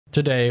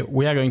Today,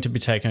 we are going to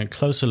be taking a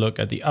closer look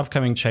at the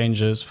upcoming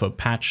changes for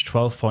patch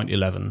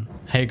 12.11.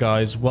 Hey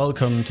guys,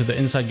 welcome to the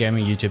Inside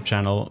Gaming YouTube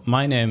channel.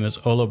 My name is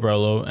Olo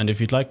Brolo, and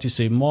if you'd like to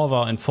see more of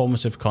our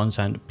informative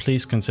content,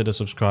 please consider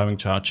subscribing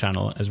to our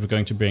channel, as we're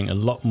going to bring a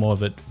lot more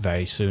of it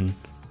very soon.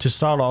 To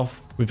start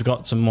off, we've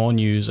got some more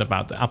news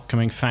about the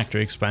upcoming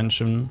factory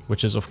expansion,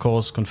 which is of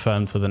course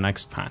confirmed for the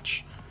next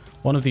patch.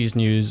 One of these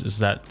news is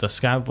that the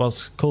scav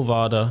boss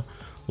Kuvalda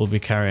will be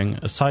carrying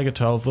a Saiga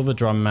 12 with a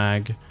drum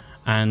mag,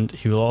 and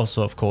he will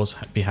also of course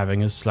be having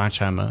his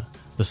sledgehammer.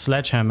 The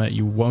sledgehammer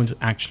you won't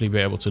actually be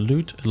able to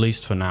loot, at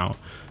least for now.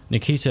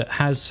 Nikita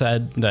has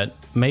said that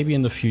maybe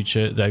in the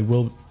future they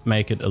will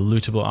make it a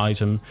lootable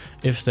item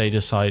if they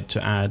decide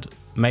to add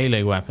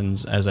melee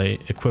weapons as a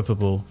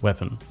equipable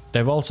weapon.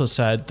 They've also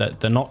said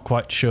that they're not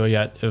quite sure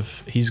yet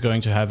if he's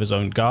going to have his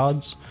own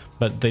guards,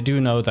 but they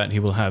do know that he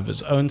will have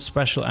his own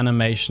special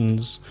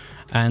animations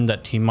and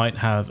that he might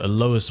have a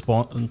lower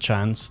spawn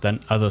chance than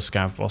other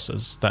scav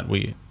bosses that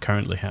we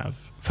currently have.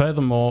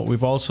 Furthermore,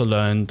 we've also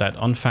learned that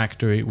on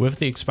factory, with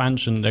the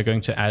expansion, they're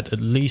going to add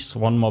at least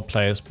one more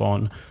player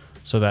spawn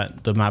so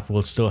that the map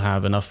will still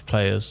have enough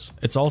players.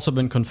 It's also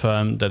been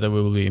confirmed that there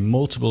will be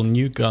multiple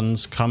new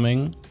guns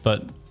coming,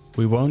 but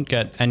we won't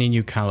get any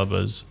new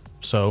calibers,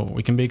 so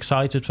we can be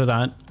excited for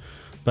that.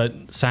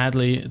 But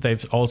sadly,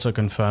 they've also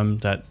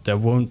confirmed that there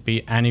won't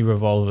be any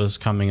revolvers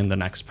coming in the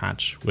next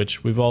patch,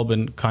 which we've all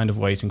been kind of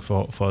waiting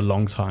for a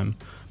long time.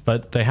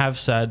 But they have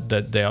said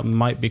that they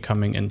might be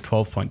coming in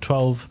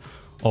 12.12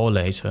 or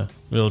later.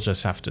 We'll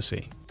just have to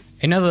see.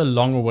 Another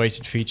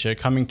long-awaited feature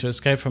coming to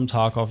Escape from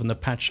Tarkov in the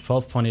patch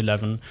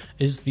 12.11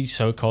 is the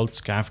so-called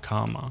scav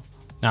karma.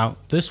 Now,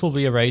 this will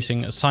be a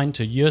rating assigned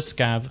to your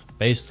scav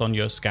based on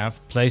your scav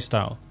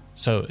playstyle.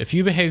 So if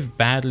you behave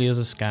badly as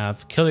a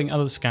scav, killing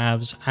other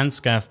scavs and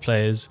scav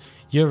players,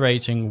 your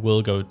rating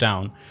will go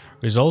down,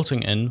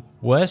 resulting in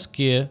worse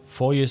gear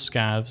for your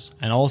scavs,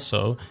 and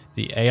also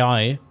the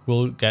AI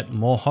will get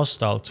more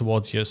hostile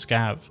towards your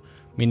scav,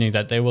 meaning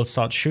that they will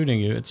start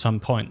shooting you at some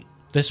point.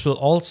 This will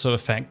also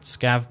affect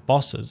scav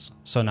bosses.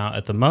 So now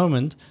at the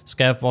moment,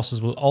 scav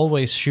bosses will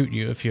always shoot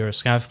you if you're a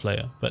scav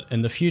player, but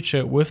in the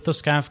future with the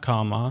scav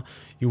karma,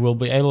 you will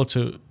be able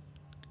to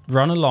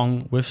run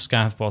along with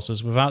scav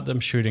bosses without them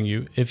shooting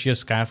you if your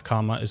scav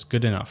karma is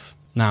good enough.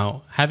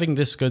 Now, having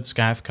this good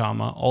scav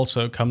karma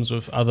also comes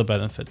with other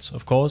benefits.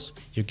 Of course,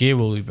 your gear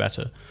will be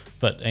better,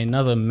 but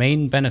another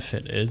main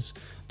benefit is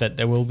that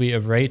there will be a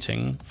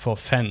rating for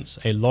fence,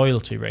 a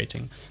loyalty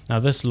rating. Now,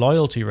 this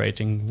loyalty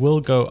rating will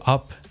go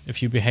up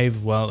if you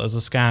behave well as a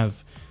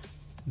scav.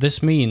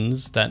 This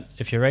means that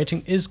if your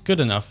rating is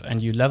good enough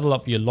and you level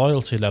up your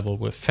loyalty level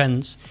with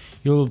fence,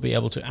 you will be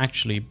able to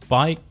actually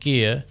buy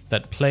gear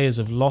that players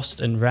have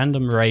lost in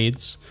random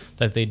raids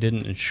that they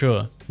didn't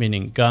insure,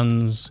 meaning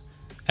guns,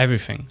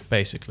 everything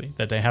basically,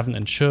 that they haven't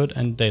insured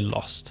and they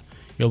lost.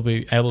 You'll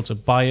be able to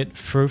buy it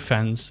through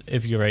fence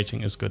if your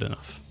rating is good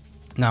enough.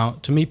 Now,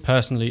 to me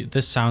personally,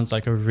 this sounds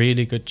like a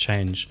really good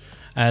change,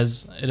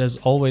 as it has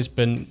always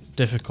been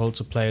difficult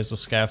to play as a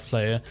scav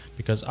player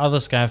because other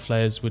scav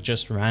players would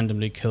just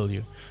randomly kill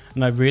you.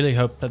 And I really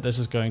hope that this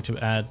is going to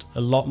add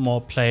a lot more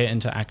player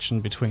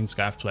interaction between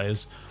scav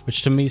players,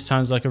 which to me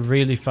sounds like a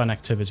really fun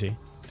activity.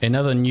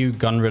 Another new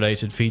gun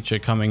related feature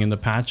coming in the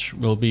patch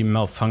will be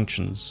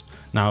malfunctions.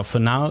 Now for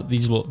now,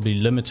 these will be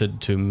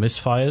limited to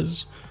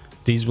misfires.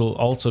 These will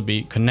also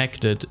be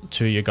connected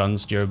to your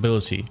gun's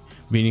durability,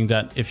 meaning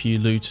that if you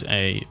loot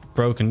a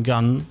broken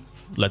gun,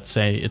 let's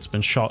say it's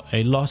been shot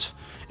a lot,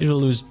 it will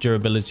lose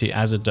durability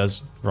as it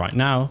does right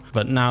now,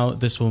 but now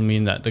this will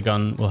mean that the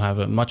gun will have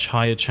a much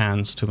higher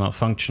chance to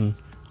malfunction,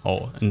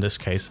 or in this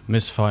case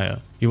misfire.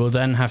 You will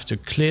then have to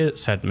clear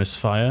said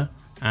misfire,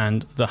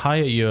 and the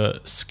higher your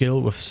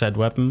skill with said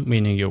weapon,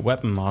 meaning your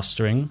weapon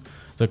mastering,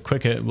 the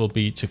quicker it will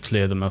be to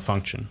clear the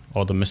malfunction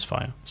or the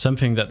misfire.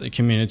 Something that the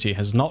community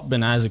has not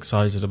been as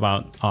excited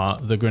about are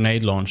the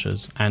grenade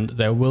launchers, and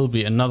there will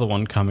be another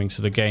one coming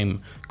to the game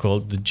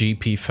called the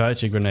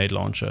GP30 grenade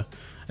launcher.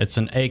 It's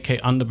an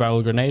AK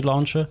underbarrel grenade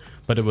launcher,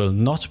 but it will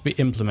not be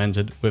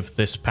implemented with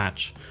this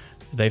patch.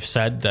 They've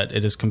said that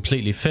it is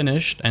completely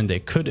finished and they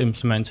could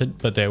implement it,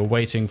 but they're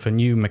waiting for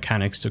new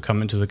mechanics to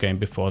come into the game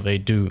before they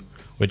do,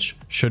 which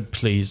should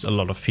please a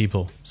lot of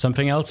people.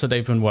 Something else that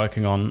they've been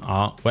working on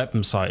are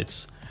weapon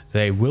sights.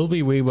 They will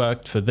be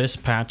reworked for this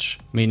patch,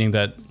 meaning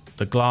that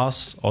the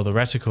glass or the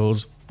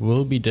reticles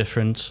will be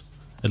different,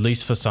 at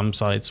least for some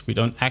sights. We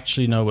don't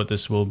actually know what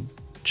this will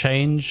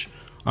change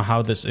or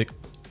how this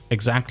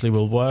exactly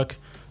will work,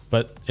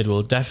 but it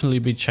will definitely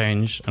be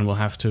changed and we'll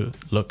have to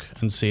look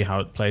and see how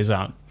it plays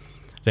out.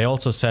 They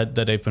also said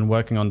that they've been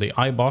working on the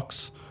eye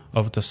box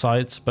of the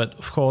sights, but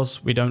of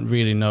course we don't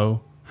really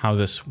know how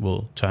this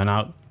will turn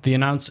out. The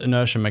announced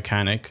inertia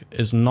mechanic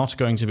is not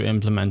going to be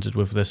implemented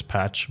with this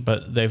patch,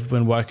 but they've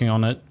been working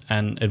on it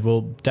and it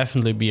will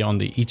definitely be on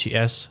the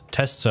ETS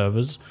test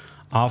servers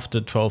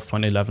after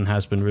 12.11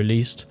 has been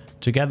released,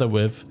 together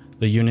with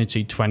the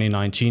Unity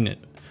 2019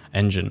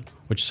 engine,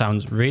 which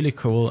sounds really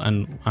cool,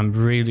 and I'm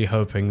really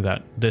hoping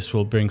that this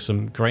will bring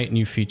some great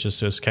new features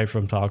to Escape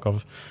from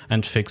Tarkov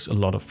and fix a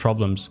lot of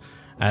problems,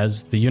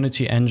 as the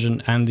Unity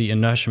engine and the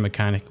inertia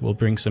mechanic will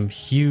bring some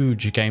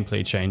huge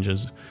gameplay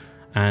changes,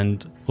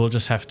 and we'll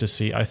just have to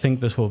see. I think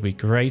this will be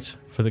great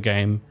for the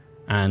game,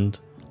 and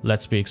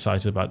let's be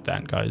excited about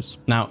that, guys.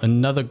 Now,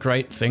 another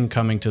great thing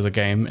coming to the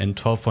game in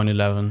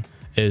 12.11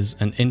 is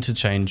an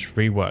interchange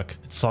rework.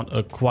 It's not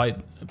a quite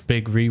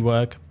big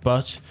rework,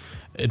 but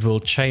it will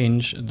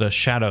change the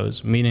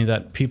shadows, meaning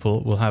that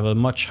people will have a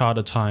much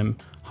harder time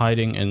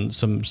hiding in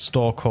some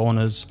store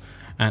corners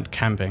and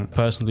camping.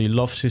 Personally,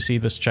 love to see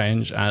this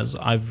change, as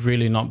I've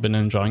really not been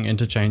enjoying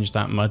interchange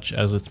that much,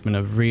 as it's been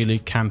a really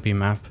campy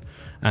map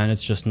and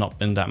it's just not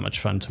been that much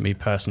fun to me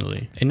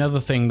personally. Another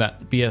thing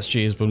that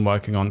BSG has been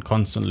working on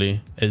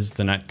constantly is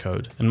the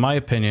netcode. In my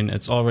opinion,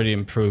 it's already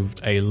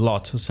improved a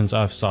lot since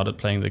I've started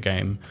playing the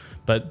game,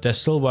 but they're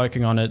still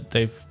working on it.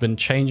 They've been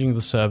changing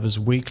the servers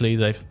weekly.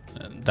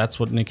 That's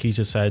what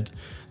Nikita said.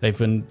 They've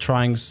been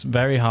trying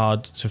very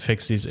hard to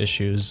fix these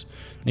issues.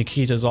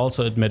 Nikita's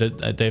also admitted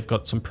that they've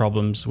got some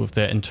problems with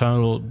their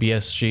internal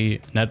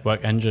BSG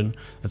network engine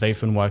that they've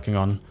been working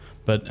on.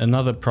 But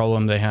another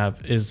problem they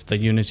have is the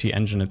Unity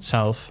engine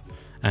itself,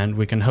 and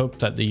we can hope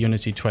that the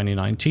Unity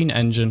 2019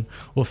 engine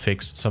will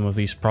fix some of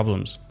these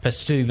problems.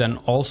 Pestily then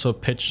also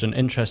pitched an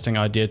interesting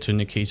idea to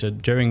Nikita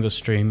during the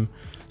stream,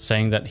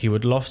 saying that he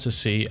would love to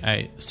see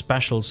a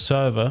special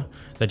server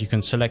that you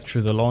can select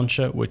through the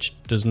launcher, which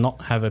does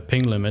not have a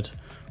ping limit,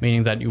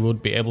 meaning that you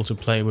would be able to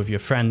play with your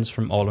friends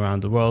from all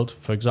around the world.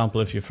 For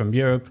example, if you're from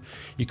Europe,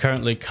 you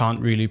currently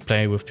can't really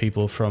play with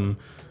people from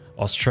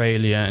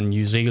Australia and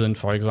New Zealand,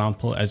 for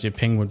example, as your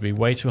ping would be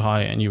way too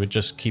high and you would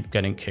just keep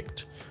getting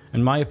kicked.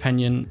 In my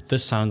opinion,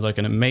 this sounds like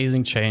an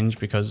amazing change,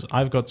 because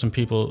I've got some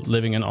people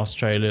living in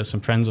Australia, some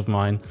friends of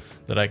mine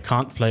that I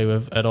can't play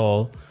with at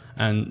all,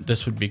 and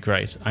this would be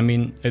great. I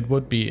mean, it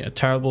would be a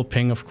terrible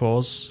ping, of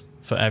course,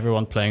 for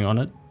everyone playing on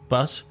it,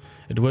 but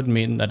it would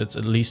mean that it's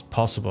at least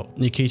possible.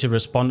 Nikita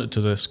responded to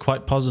this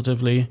quite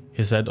positively.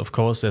 He said, of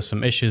course, there's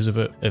some issues with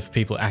it if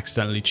people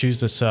accidentally choose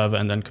the server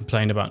and then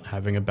complain about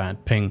having a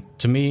bad ping.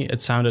 To me,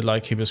 it sounded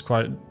like he was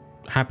quite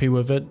happy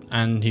with it,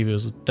 and he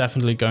was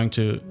definitely going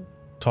to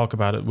talk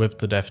about it with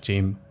the dev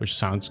team, which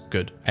sounds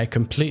good. A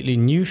completely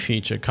new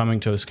feature coming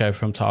to Escape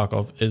from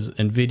Tarkov is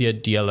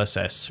NVIDIA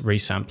DLSS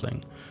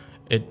resampling.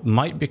 It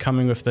might be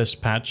coming with this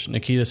patch.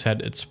 Nikita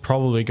said it's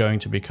probably going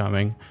to be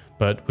coming,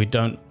 but we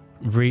don't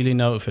really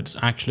know if it's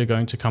actually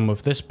going to come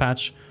with this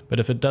patch, but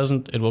if it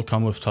doesn't, it will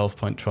come with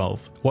 12.12.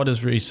 What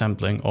is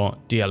resampling, or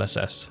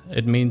DLSS?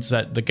 It means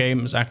that the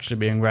game is actually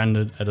being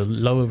rendered at a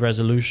lower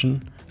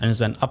resolution and is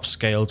then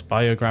upscaled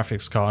by your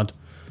graphics card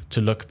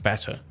to look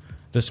better.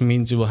 This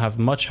means you will have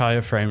much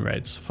higher frame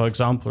rates. For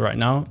example, right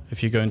now,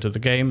 if you go into the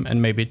game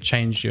and maybe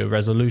change your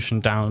resolution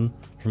down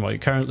from what you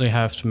currently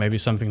have to maybe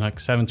something like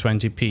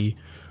 720p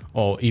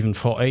or even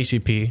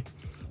 480p,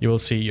 you will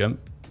see your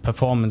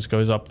performance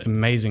goes up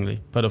amazingly,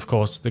 but of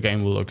course the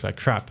game will look like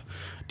crap.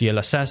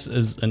 DLSS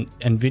is an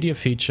NVIDIA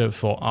feature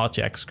for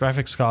RTX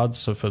graphics cards,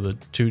 so for the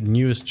two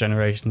newest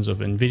generations of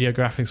NVIDIA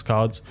graphics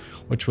cards,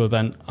 which will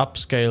then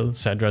upscale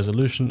said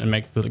resolution and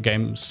make the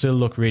game still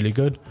look really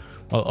good,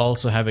 while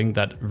also having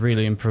that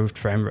really improved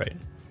frame rate.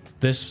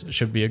 This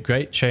should be a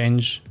great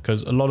change,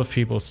 because a lot of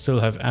people still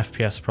have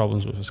FPS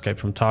problems with Escape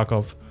from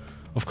Tarkov.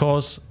 Of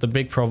course, the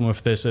big problem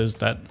with this is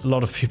that a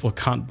lot of people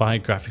can't buy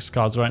graphics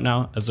cards right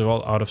now, as they're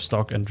all out of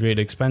stock and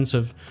really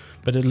expensive,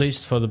 but at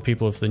least for the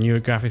people with the newer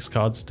graphics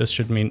cards, this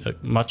should mean a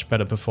much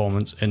better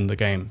performance in the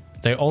game.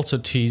 They also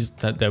teased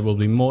that there will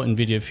be more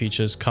NVIDIA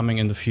features coming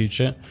in the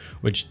future,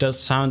 which does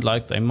sound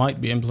like they might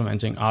be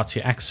implementing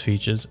RTX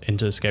features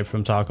into Escape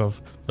from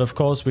Tarkov, but of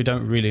course we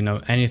don't really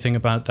know anything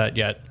about that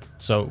yet,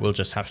 so we'll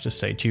just have to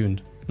stay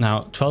tuned.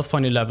 Now,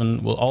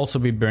 12.11 will also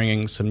be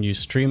bringing some new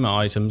streamer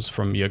items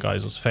from your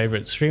guys'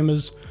 favorite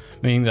streamers,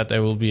 meaning that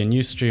there will be a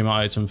new streamer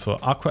item for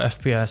Aqua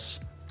FPS,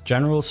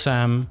 General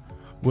Sam,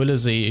 Willa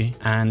Z,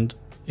 and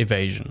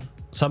Evasion.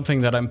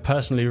 Something that I'm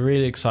personally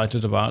really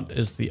excited about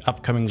is the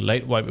upcoming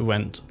late wipe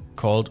event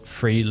called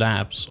Free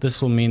Labs.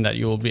 This will mean that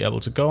you will be able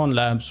to go on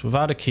labs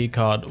without a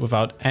keycard,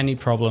 without any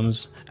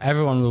problems.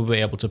 Everyone will be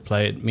able to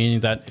play it,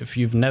 meaning that if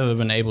you've never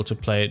been able to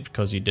play it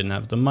because you didn't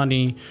have the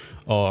money,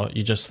 or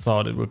you just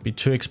thought it would be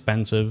too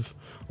expensive,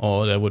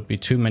 or there would be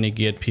too many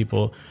geared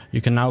people,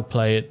 you can now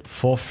play it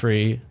for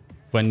free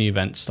when the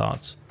event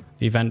starts.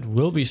 The event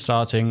will be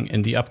starting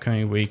in the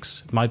upcoming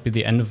weeks. It might be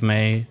the end of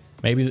May,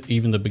 maybe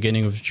even the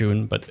beginning of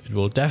June, but it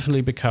will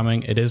definitely be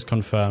coming. It is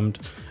confirmed,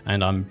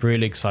 and I'm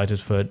really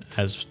excited for it,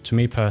 as to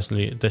me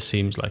personally, this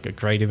seems like a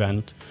great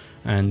event,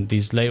 and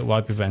these late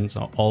wipe events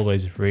are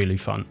always really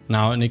fun.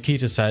 Now,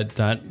 Nikita said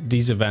that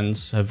these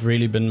events have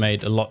really been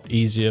made a lot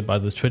easier by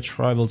the Twitch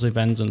Rivals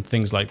events and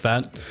things like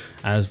that,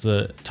 as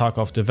the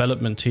Tarkov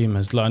development team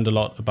has learned a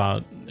lot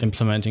about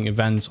implementing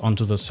events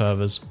onto the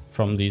servers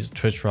from these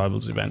Twitch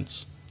Rivals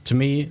events. To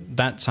me,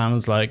 that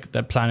sounds like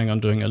they're planning on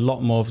doing a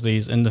lot more of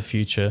these in the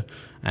future,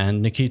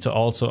 and Nikita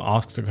also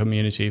asked the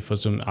community for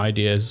some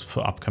ideas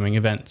for upcoming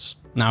events.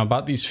 Now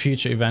about these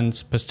future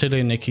events, Pestily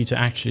and Nikita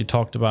actually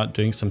talked about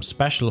doing some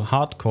special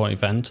hardcore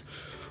event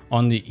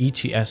on the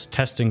ETS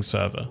testing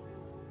server,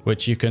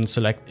 which you can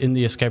select in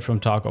the Escape from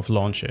Tarkov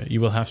launcher. You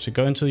will have to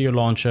go into your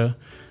launcher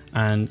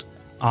and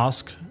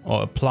ask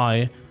or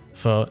apply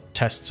for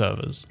test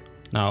servers.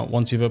 Now,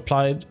 once you've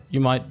applied, you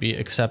might be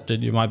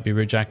accepted, you might be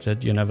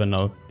rejected, you never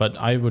know. But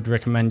I would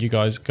recommend you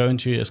guys go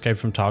into your Escape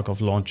from Tarkov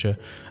launcher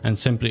and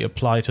simply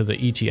apply to the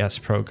ETS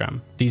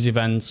program. These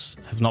events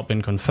have not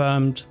been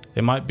confirmed.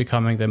 They might be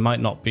coming, they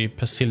might not be.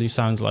 Pestily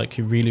sounds like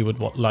he really would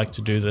like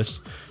to do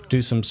this.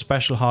 Do some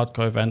special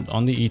hardcore event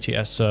on the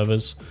ETS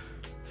servers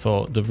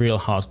for the real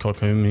hardcore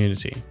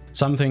community.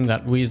 Something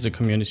that we as a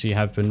community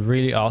have been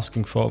really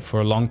asking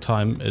for a long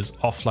time is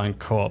offline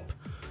co-op.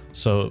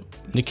 So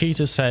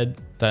Nikita said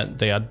that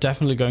they are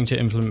definitely going to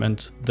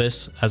implement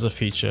this as a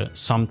feature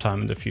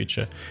sometime in the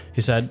future.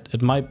 He said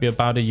it might be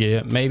about a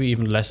year, maybe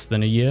even less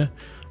than a year,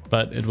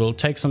 but it will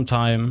take some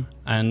time.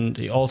 And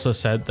he also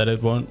said that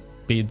it won't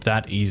be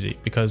that easy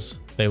because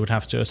they would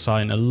have to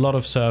assign a lot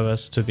of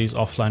servers to these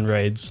offline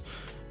raids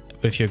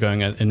if you're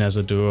going in as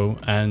a duo,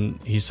 and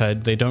he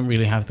said they don't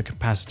really have the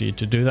capacity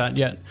to do that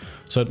yet.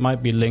 So it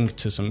might be linked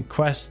to some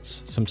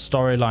quests, some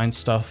storyline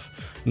stuff.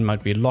 It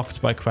might be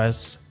locked by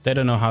quests. They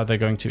don't know how they're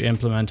going to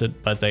implement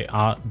it, but they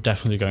are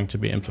definitely going to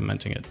be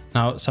implementing it.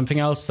 Now, something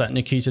else that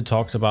Nikita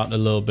talked about a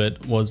little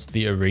bit was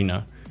the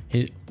arena.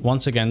 He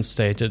once again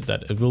stated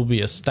that it will be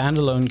a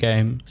standalone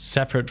game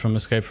separate from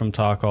Escape from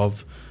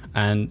Tarkov,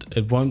 and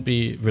it won't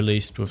be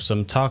released with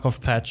some Tarkov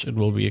patch. It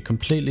will be a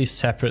completely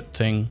separate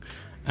thing.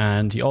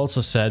 And he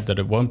also said that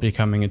it won't be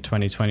coming in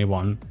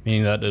 2021,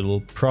 meaning that it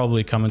will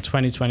probably come in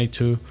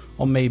 2022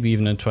 or maybe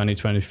even in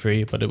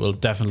 2023, but it will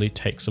definitely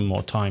take some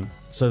more time.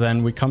 So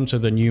then we come to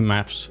the new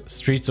maps,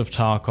 Streets of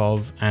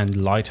Tarkov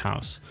and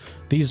Lighthouse.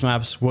 These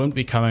maps won't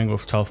be coming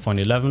with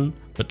 12.11,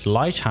 but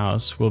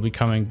Lighthouse will be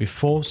coming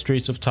before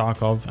Streets of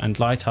Tarkov, and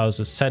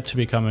Lighthouse is said to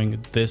be coming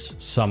this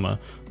summer,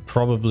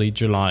 probably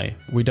July.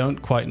 We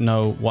don't quite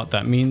know what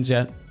that means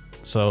yet.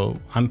 So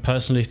I'm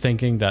personally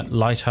thinking that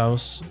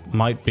Lighthouse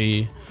might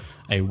be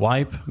a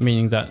wipe,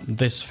 meaning that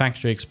this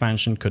factory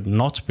expansion could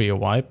not be a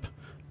wipe,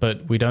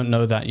 but we don't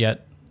know that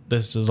yet.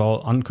 This is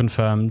all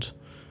unconfirmed.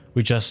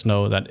 We just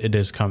know that it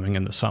is coming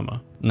in the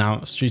summer.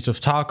 Now, Streets of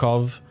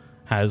Tarkov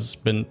has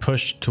been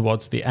pushed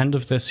towards the end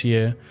of this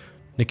year.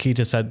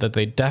 Nikita said that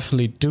they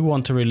definitely do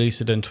want to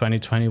release it in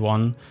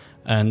 2021,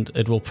 and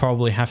it will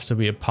probably have to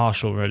be a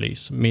partial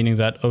release, meaning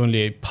that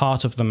only a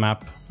part of the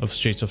map of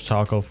Streets of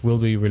Tarkov will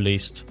be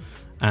released.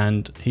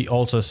 And he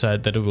also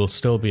said that it will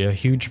still be a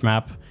huge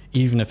map,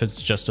 even if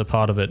it's just a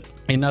part of it.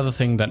 Another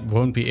thing that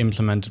won't be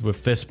implemented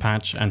with this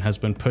patch and has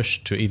been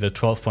pushed to either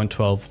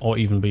 12.12 or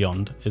even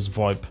beyond is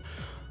VoIP.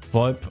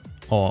 VoIP,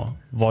 or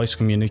voice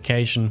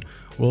communication,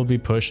 will be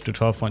pushed to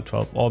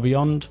 12.12 or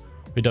beyond.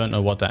 We don't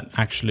know what that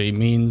actually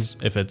means,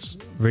 if it's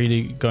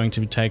really going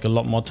to take a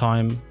lot more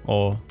time,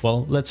 or,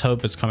 well, let's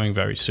hope it's coming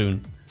very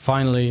soon.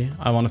 Finally,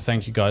 I want to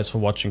thank you guys for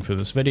watching through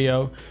this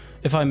video.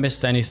 If I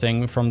missed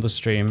anything from the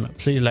stream,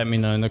 please let me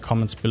know in the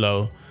comments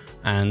below.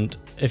 And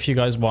if you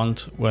guys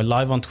want, we're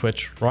live on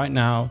Twitch right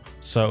now,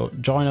 so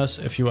join us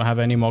if you have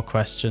any more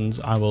questions.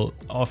 I will,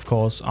 of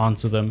course,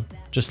 answer them.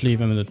 Just leave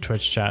them in the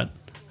Twitch chat,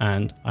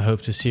 and I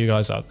hope to see you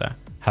guys out there.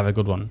 Have a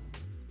good one.